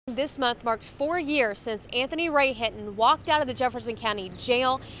This month marks 4 years since Anthony Ray Hinton walked out of the Jefferson County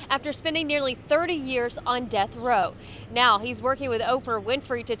Jail after spending nearly 30 years on death row. Now he's working with Oprah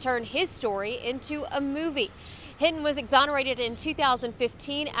Winfrey to turn his story into a movie. Hinton was exonerated in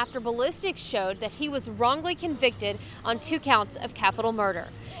 2015 after ballistics showed that he was wrongly convicted on 2 counts of capital murder.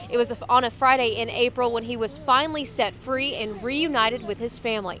 It was on a Friday in April when he was finally set free and reunited with his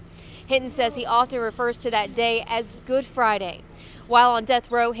family. Hinton says he often refers to that day as Good Friday. While on death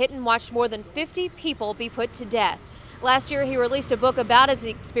row, Hinton watched more than 50 people be put to death. Last year, he released a book about his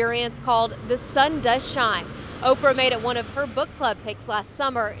experience called The Sun Does Shine. Oprah made it one of her book club picks last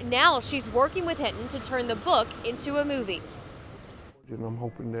summer. Now she's working with Hinton to turn the book into a movie. And I'm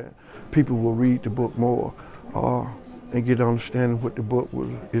hoping that people will read the book more and get an understanding what the book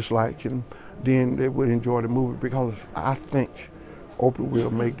is like, and then they would enjoy the movie, because I think Oprah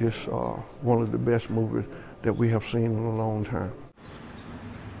will make this one of the best movies that we have seen in a long time.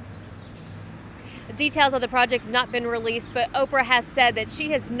 The details of the project have not been released, but Oprah has said that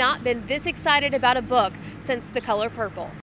she has not been this excited about a book since The Color Purple.